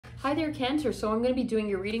Hi there, Cancer. So I'm going to be doing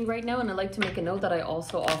your reading right now, and I'd like to make a note that I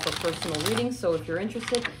also offer personal readings. So if you're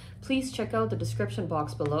interested, please check out the description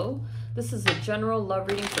box below. This is a general love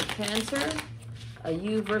reading for Cancer, a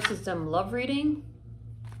you versus them love reading.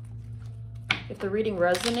 If the reading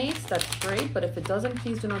resonates, that's great, but if it doesn't,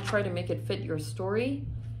 please do not try to make it fit your story.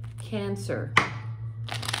 Cancer.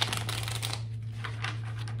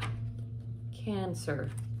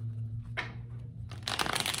 Cancer.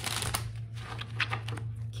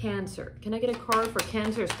 Cancer. Can I get a card for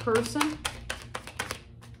Cancer's person?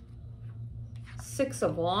 Six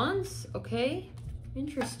of Wands. Okay.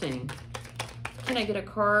 Interesting. Can I get a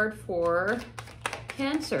card for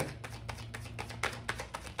Cancer?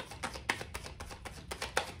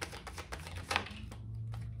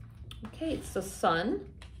 Okay, it's the Sun.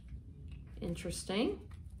 Interesting.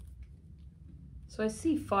 So I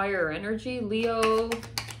see fire energy, Leo.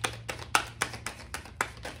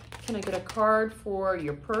 Can I get a card for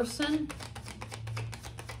your person?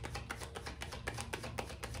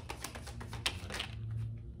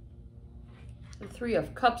 The Three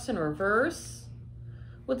of Cups in reverse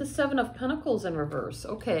with the Seven of Pentacles in reverse.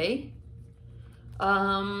 Okay.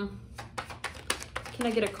 Can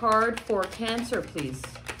I get a card for Cancer, please?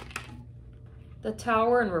 The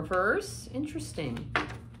Tower in reverse. Interesting.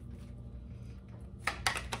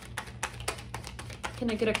 Can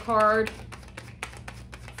I get a card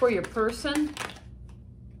for your person?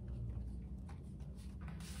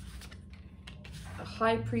 A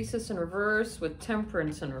High Priestess in reverse with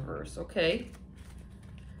Temperance in reverse. Okay.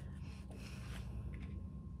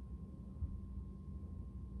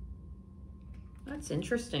 That's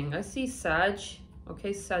interesting. I see Sag.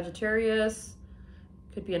 Okay, Sagittarius.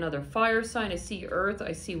 Could be another fire sign. I see Earth.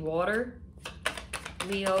 I see water.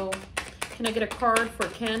 Leo. Can I get a card for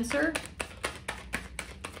Cancer?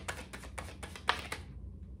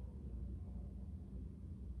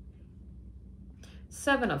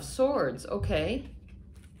 Seven of Swords. Okay.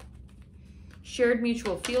 Shared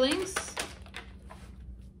mutual feelings.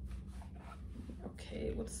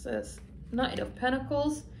 Okay, what's this? Knight of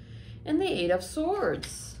Pentacles and the Eight of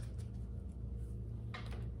Swords.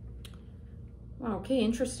 Okay,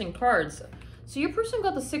 interesting cards. So your person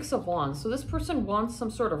got the Six of Wands. So this person wants some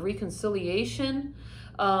sort of reconciliation,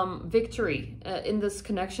 victory in this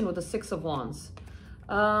connection with the Six of Wands.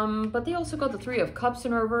 But they also got the Three of Cups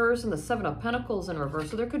in reverse and the Seven of Pentacles in reverse.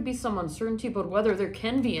 So there could be some uncertainty about whether there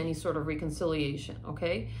can be any sort of reconciliation,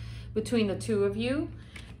 okay, between the two of you.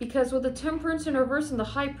 Because with the Temperance in reverse and the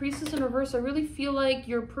High Priestess in reverse, I really feel like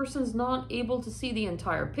your person's not able to see the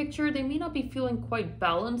entire picture. They may not be feeling quite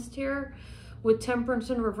balanced here with Temperance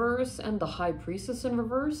in reverse and the High Priestess in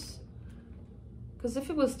reverse. Because if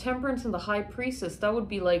it was Temperance and the High Priestess, that would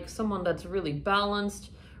be like someone that's really balanced,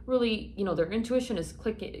 really, you know, their intuition is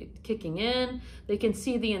kicking in. They can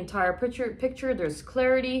see the entire picture. There's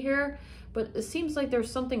clarity here. But it seems like there's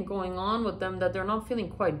something going on with them that they're not feeling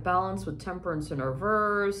quite balanced with Temperance in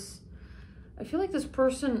reverse. I feel like this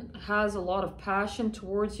person has a lot of passion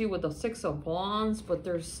towards you with the Six of Wands, but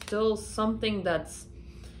there's still something that's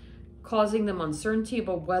causing them uncertainty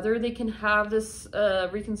about whether they can have this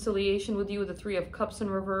reconciliation with you with the Three of Cups in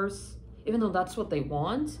reverse, even though that's what they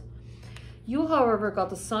want. You, however, got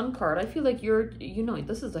the Sun card. I feel like you're, you know,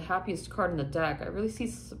 this is the happiest card in the deck. I really see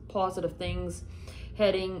positive things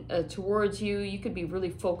heading towards you. You could be really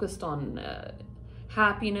focused on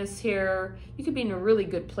happiness here. You could be in a really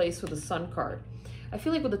good place with the Sun card. I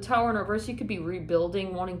feel like with the Tower in reverse, you could be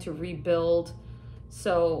rebuilding, wanting to rebuild.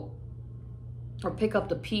 So, or pick up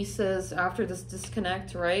the pieces after this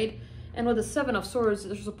disconnect, right? And with the Seven of Swords,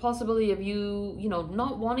 there's a possibility of you, you know,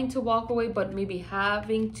 not wanting to walk away, but maybe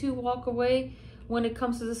having to walk away when it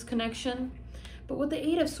comes to this connection. But with the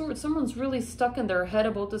Eight of Swords, someone's really stuck in their head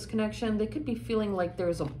about this connection. They could be feeling like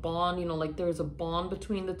there's a bond, you know, like there's a bond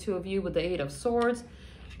between the two of you with the Eight of Swords.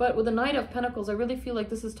 But with the Knight of Pentacles, I really feel like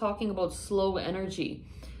this is talking about slow energy.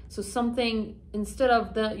 So something, instead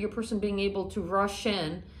of your person being able to rush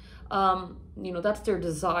in, you know, that's their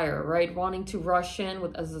desire, right? Wanting to rush in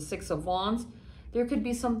with as the Six of Wands. There could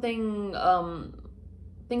be something,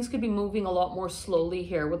 things could be moving a lot more slowly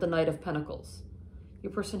here with the Knight of Pentacles.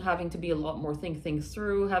 Your person having to be a lot more think things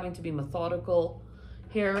through, having to be methodical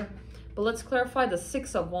here. But let's clarify the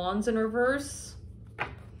Six of Wands in reverse.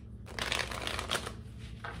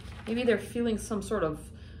 Maybe they're feeling some sort of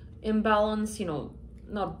imbalance, you know,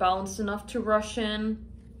 not balanced enough to rush in.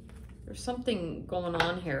 There's something going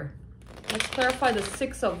on here. Let's clarify the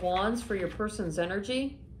Six of Wands for your person's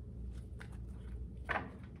energy. I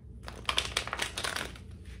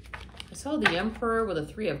saw the Emperor with a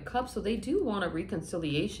Three of Cups, so they do want a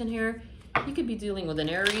reconciliation here. You could be dealing with an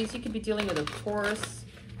Aries. You could be dealing with a Taurus.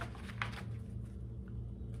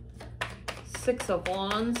 Six of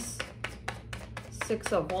Wands.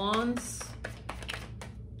 Six of Wands.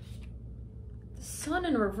 The Sun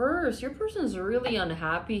in reverse. Your person's really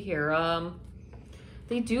unhappy here.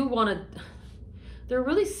 They do want to... They're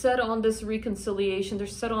really set on this reconciliation. They're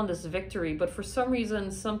set on this victory. But for some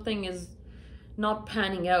reason, something is not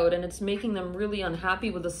panning out. And it's making them really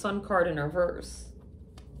unhappy with the Sun card in reverse.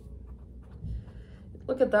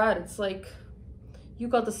 Look at that. It's like you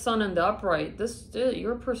got the Sun in the upright.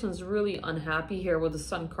 Your person's really unhappy here with the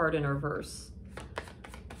Sun card in reverse.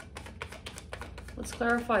 Let's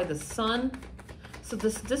clarify the Sun. So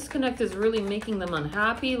this disconnect is really making them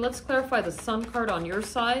unhappy. Let's clarify the Sun card on your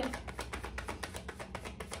side.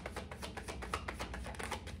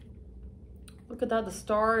 Look at that, the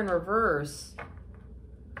Star in reverse.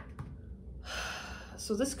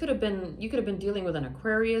 So this could have been, you could have been dealing with an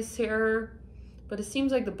Aquarius here. But it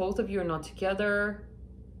seems like the both of you are not together.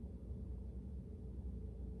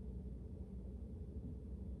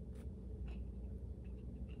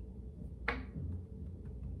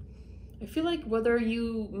 I feel like whether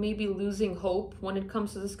you may be losing hope when it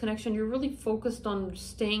comes to this connection, you're really focused on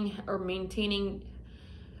staying or maintaining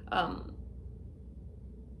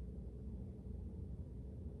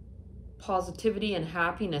positivity and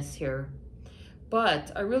happiness here.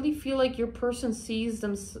 But I really feel like your person sees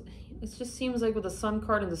them. It just seems like with the Sun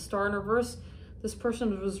card and the Star in reverse, this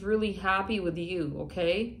person was really happy with you,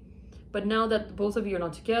 okay? But now that both of you are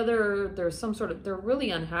not together, there's some sort of, they're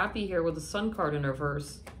really unhappy here with the Sun card in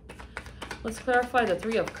reverse. Let's clarify the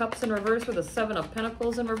Three of Cups in reverse with the Seven of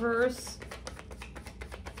Pentacles in reverse.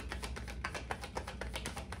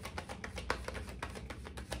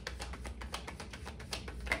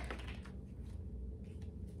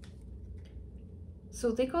 So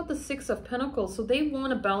they got the Six of Pentacles. So they want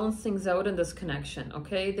to balance things out in this connection,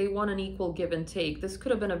 okay? They want an equal give and take. This could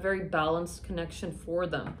have been a very balanced connection for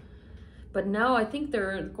them. But now I think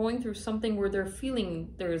they're going through something where they're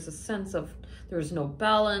feeling there's a sense of there's no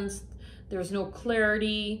balance, there's no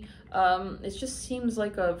clarity. It just seems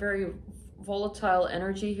like a very volatile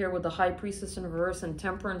energy here with the High Priestess in reverse and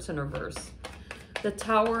Temperance in reverse. The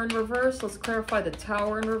Tower in reverse. Let's clarify the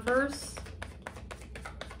Tower in reverse.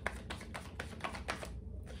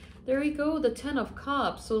 There you go, the Ten of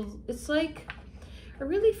Cups. So it's like, I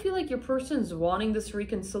really feel like your person's wanting this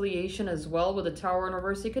reconciliation as well with the Tower in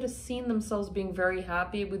reverse. They could have seen themselves being very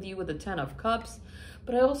happy with you with the Ten of Cups.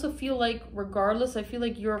 But I also feel like, regardless, I feel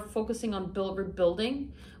like you're focusing on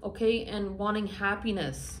rebuilding, okay, and wanting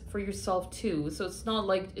happiness for yourself too. So it's not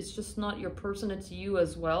like, it's just not your person, it's you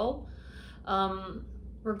as well.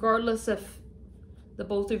 Regardless if the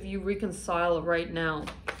both of you reconcile right now.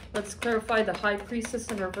 Let's clarify the High Priestess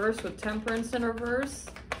in reverse with Temperance in reverse.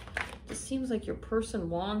 It seems like your person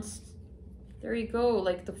wants, there you go,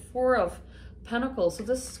 like the Four of Pentacles. So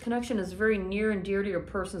this connection is very near and dear to your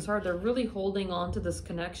person's heart. They're really holding on to this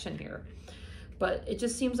connection here. But it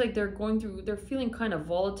just seems like they're going through, they're feeling kind of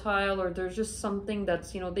volatile, or there's just something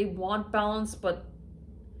that's, you know, they want balance, but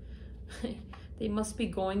they must be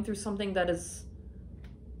going through something that is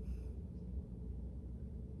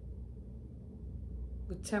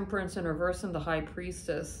with Temperance in reverse and the High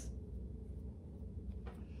Priestess.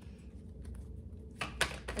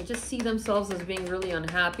 I just see themselves as being really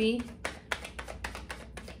unhappy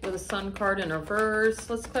with the Sun card in reverse.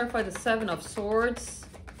 Let's clarify the Seven of Swords,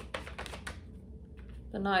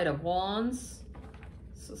 the Knight of Wands.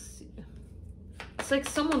 So it's like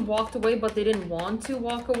someone walked away, but they didn't want to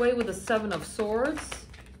walk away with the Seven of Swords.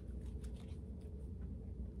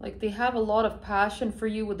 Like they have a lot of passion for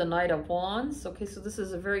you with the Knight of Wands. Okay, so this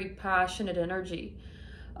is a very passionate energy.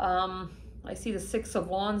 I see the Six of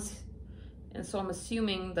Wands, and so I'm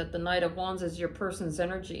assuming that the Knight of Wands is your person's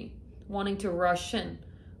energy, wanting to rush in,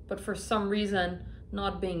 but for some reason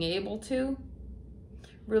not being able to.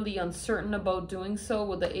 Really uncertain about doing so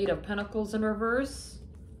with the Eight of Pentacles in reverse.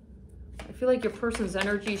 I feel like your person's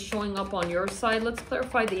energy is showing up on your side. Let's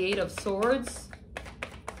clarify the Eight of Swords.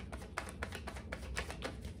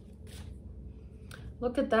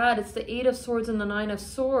 Look at that. It's the Eight of Swords and the Nine of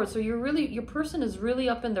Swords. So your person is really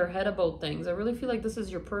up in their head about things. I really feel like this is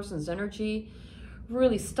your person's energy,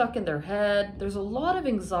 really stuck in their head. There's a lot of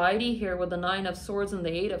anxiety here with the Nine of Swords and the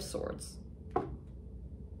Eight of Swords.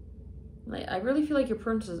 I really feel like your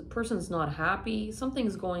person's not happy.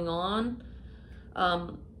 Something's going on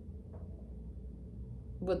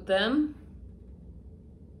with them.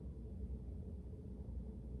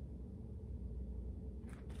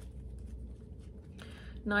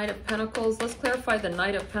 Knight of Pentacles. Let's clarify the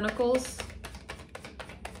Knight of Pentacles.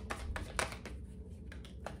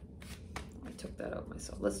 I took that out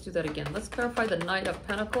myself. Let's do that again. Let's clarify the Knight of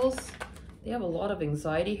Pentacles They have a lot of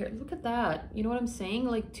anxiety here. Look at that. You know what I'm saying?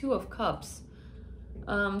 Like Two of Cups.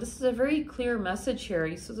 This is a very clear message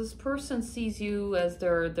here. So this person sees you as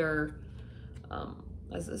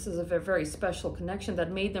as this is a very special connection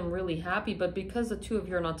that made them really happy. But because the two of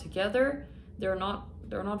you are not together, they're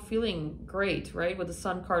not feeling great, right? With the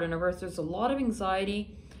Sun card in reverse, there's a lot of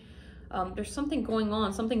anxiety. There's something going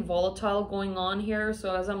on, something volatile going on here.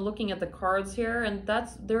 So as I'm looking at the cards here, and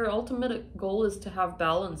that's their ultimate goal is to have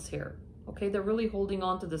balance here. Okay, they're really holding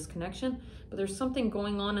on to this connection, but there's something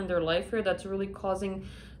going on in their life here that's really causing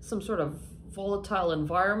some sort of volatile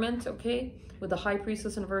environment, okay? With the High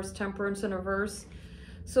Priestess in reverse, Temperance in reverse.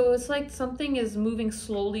 So it's like something is moving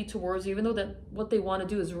slowly towards you, even though that what they want to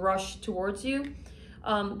do is rush towards you.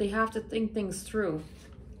 They have to think things through.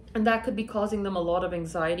 And that could be causing them a lot of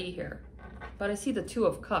anxiety here. But I see the Two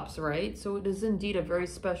of Cups, right? So it is indeed a very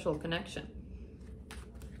special connection.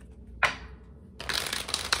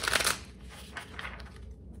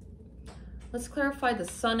 Let's clarify the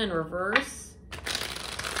Sun in reverse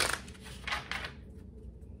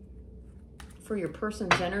for your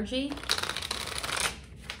person's energy.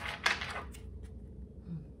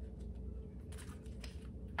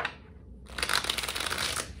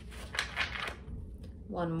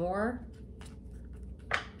 One more.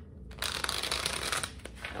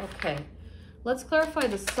 Okay, let's clarify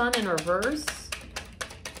the Sun in reverse.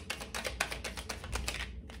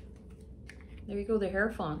 There you go, the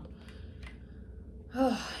Hierophant.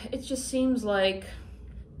 It just seems like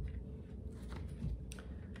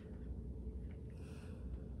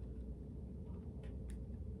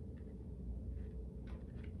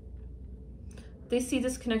they see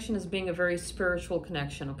this connection as being a very spiritual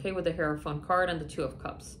connection, okay, with the Hierophant card and the Two of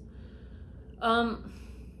Cups.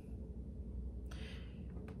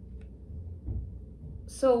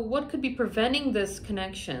 So what could be preventing this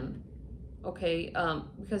connection? Okay,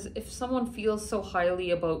 because if someone feels so highly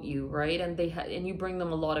about you, right, and and you bring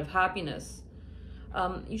them a lot of happiness,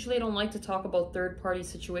 usually I don't like to talk about third-party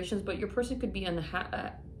situations, but your person could be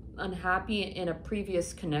unhappy in a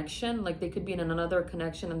previous connection, like they could be in another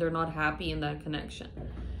connection and they're not happy in that connection,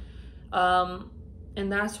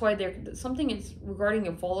 and that's why something is regarding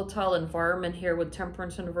a volatile environment here with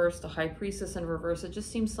Temperance in reverse, the High Priestess in reverse. It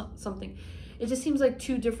just seems it just seems like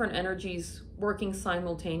two different energies working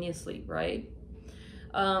simultaneously, right?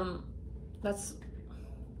 But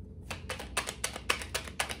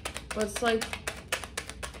it's like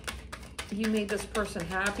you made this person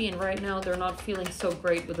happy, and right now they're not feeling so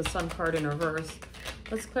great with the Sun card in reverse.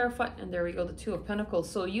 Let's clarify, and there we go, the Two of Pentacles.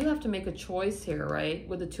 So you have to make a choice here, right,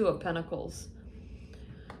 with the Two of Pentacles.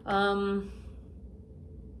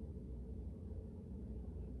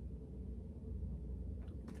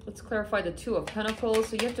 Let's clarify the Two of Pentacles.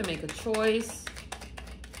 So you have to make a choice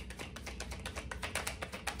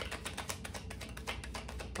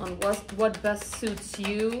on what best suits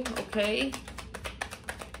you, okay?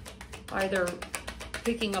 Either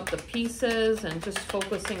picking up the pieces and just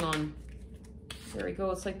focusing on, there we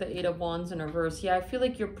go, it's like the Eight of Wands in reverse. Yeah, I feel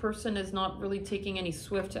like your person is not really taking any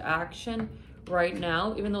swift action right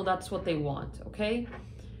now, even though that's what they want, okay?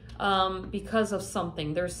 Because of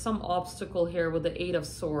something. There's some obstacle here with the Eight of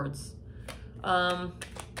Swords. Oh,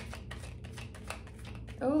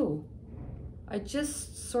 I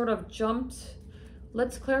just sort of jumped.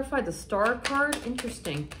 Let's clarify the Star card.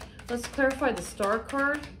 Interesting. Let's clarify the Star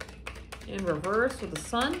card in reverse with the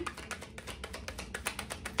Sun.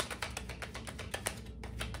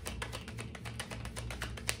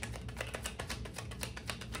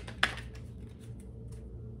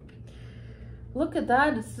 Look at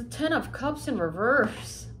that, it's the Ten of Cups in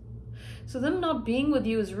reverse. So them not being with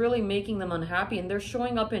you is really making them unhappy, and they're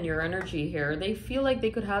showing up in your energy here. They feel like they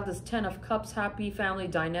could have this Ten of Cups happy family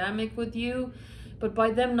dynamic with you, but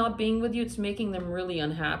by them not being with you, it's making them really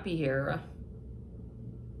unhappy here.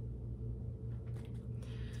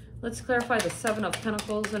 Let's clarify the Seven of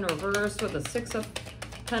Pentacles in reverse with the Six of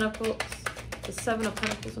Pentacles. The Seven of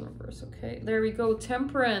Pentacles in reverse, okay. There we go,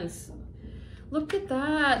 Temperance. Look at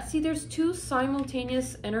that. See, there's two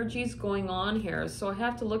simultaneous energies going on here. So I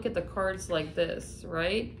have to look at the cards like this,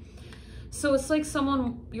 right? So it's like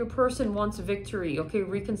your person wants victory, okay,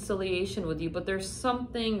 reconciliation with you, but there's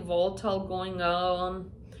something volatile going on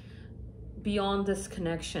beyond this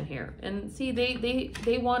connection here. And see,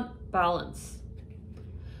 they want balance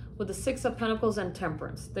with the Six of Pentacles and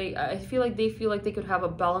Temperance. I feel like they could have a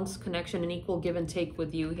balanced connection and equal give and take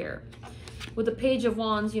with you here. With the Page of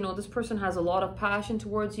Wands, you know, this person has a lot of passion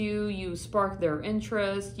towards you. You spark their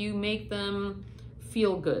interest. You make them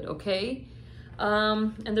feel good, okay?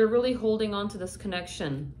 And they're really holding on to this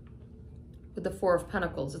connection with the Four of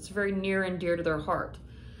Pentacles. It's very near and dear to their heart.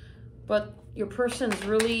 but your person's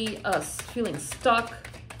really feeling stuck.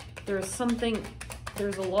 There's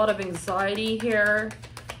a lot of anxiety here.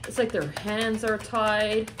 It's like their hands are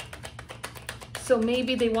tied. So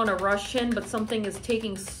maybe they want to rush in, but something is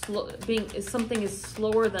something is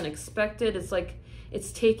slower than expected. It's like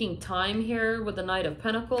it's taking time here with the Knight of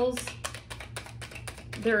Pentacles.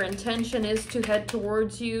 Their intention is to head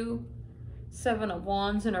towards you. Seven of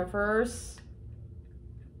Wands in reverse.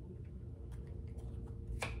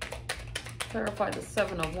 Clarify the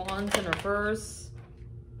Seven of Wands in reverse.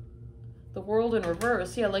 The World in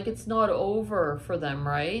reverse. Yeah, like it's not over for them,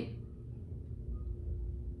 right?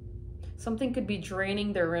 Something could be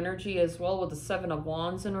draining their energy as well with the Seven of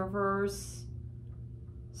Wands in reverse.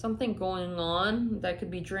 Something going on that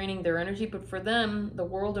could be draining their energy, but for them, the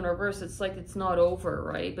World in reverse, it's like it's not over,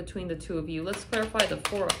 right? Between the two of you. Let's clarify the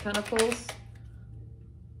Four of Pentacles.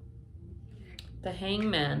 The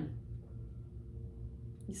Hangman.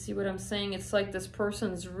 You see what I'm saying? It's like this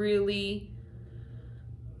person's really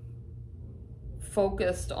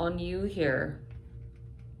focused on you here.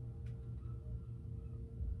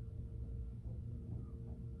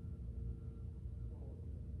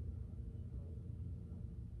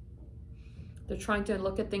 They're trying to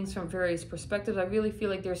look at things from various perspectives. I really feel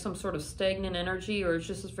like there's some sort of stagnant energy, or it's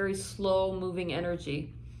just this very slow moving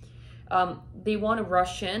energy. They want to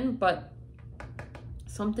rush in, but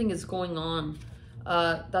something is going on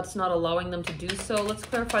that's not allowing them to do so. Let's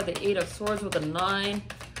clarify the Eight of Swords with the Nine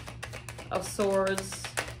of Swords.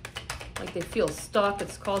 Like they feel stuck.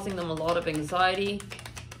 It's causing them a lot of anxiety.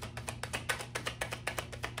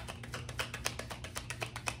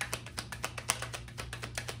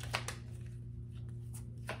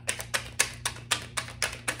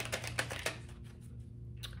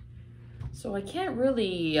 So I can't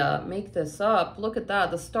really make this up. Look at that.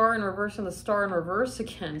 The Star in reverse and the Star in reverse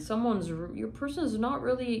again. Your person is not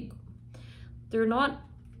really, they're in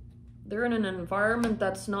an environment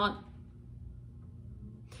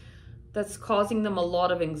that's causing them a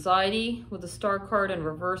lot of anxiety with the Star card in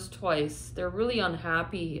reverse twice. They're really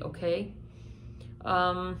unhappy, okay?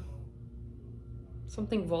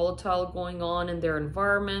 Something volatile going on in their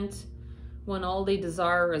environment, when all they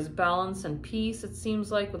desire is balance and peace, it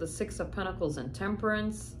seems like, with the Six of Pentacles and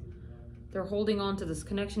Temperance. They're holding on to this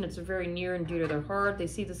connection. It's very near and dear to their heart. They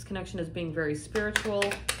see this connection as being very spiritual.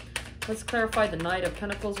 Let's clarify the Knight of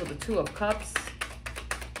Pentacles with the Two of Cups.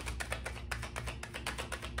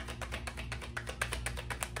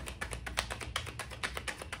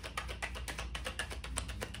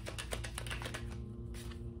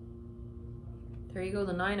 There you go,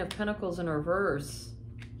 the Nine of Pentacles in reverse.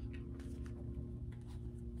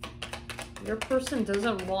 Your person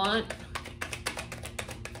doesn't want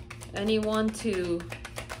anyone to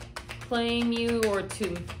claim you or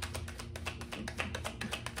to...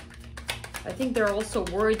 I think they're also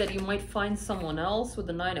worried that you might find someone else with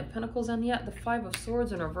the Nine of Pentacles, and yet the Five of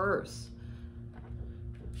Swords in reverse.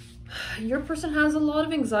 Your person has a lot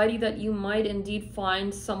of anxiety that you might indeed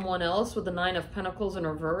find someone else with the Nine of Pentacles in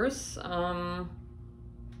reverse.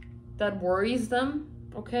 That worries them,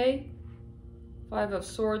 okay? Five of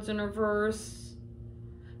Swords in reverse.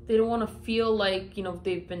 They don't want to feel like, you know,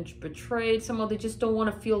 they've been betrayed somehow. They just don't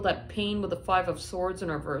want to feel that pain with the Five of Swords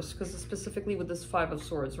in reverse, because specifically with this Five of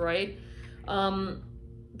Swords, right?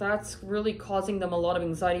 That's really causing them a lot of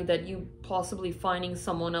anxiety that you possibly finding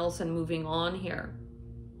someone else and moving on here.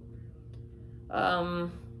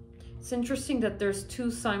 It's interesting that there's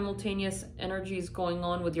two simultaneous energies going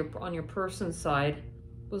on with on your person's side.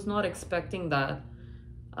 Was not expecting that.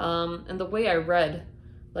 And the way I read,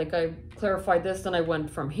 like I clarified this, then I went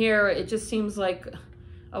from here. It just seems like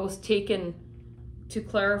I was taken to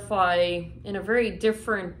clarify in a very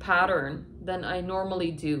different pattern than I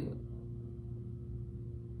normally do.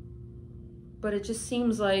 But it just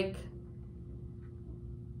seems like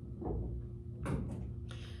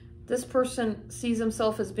this person sees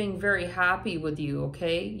himself as being very happy with you,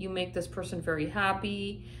 okay? You make this person very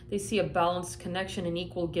happy. They see a balanced connection and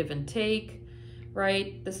equal give and take,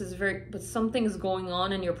 right? This is but something's going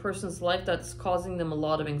on in your person's life that's causing them a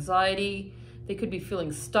lot of anxiety. They could be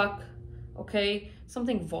feeling stuck, okay?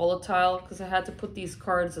 Something volatile, because I had to put these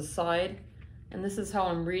cards aside. And this is how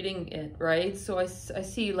I'm reading it, right? So I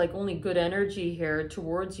see like only good energy here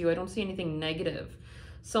towards you. I don't see anything negative.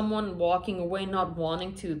 Someone walking away, not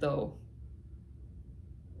wanting to though.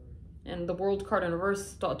 And the World card in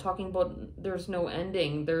reverse, talking about there's no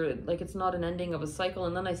ending. Like it's not an ending of a cycle.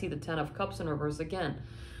 And then I see the Ten of Cups in reverse again.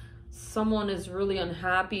 Someone is really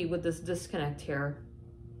unhappy with this disconnect here.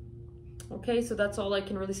 Okay, so that's all I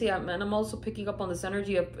can really see. And I'm also picking up on this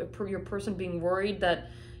energy of your person being worried that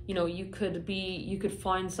you know, you could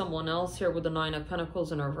find someone else here with the Nine of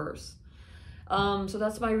Pentacles in reverse. So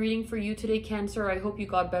that's my reading for you today, Cancer. I hope you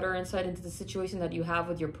got better insight into the situation that you have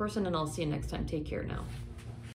with your person, and I'll see you next time. Take care now.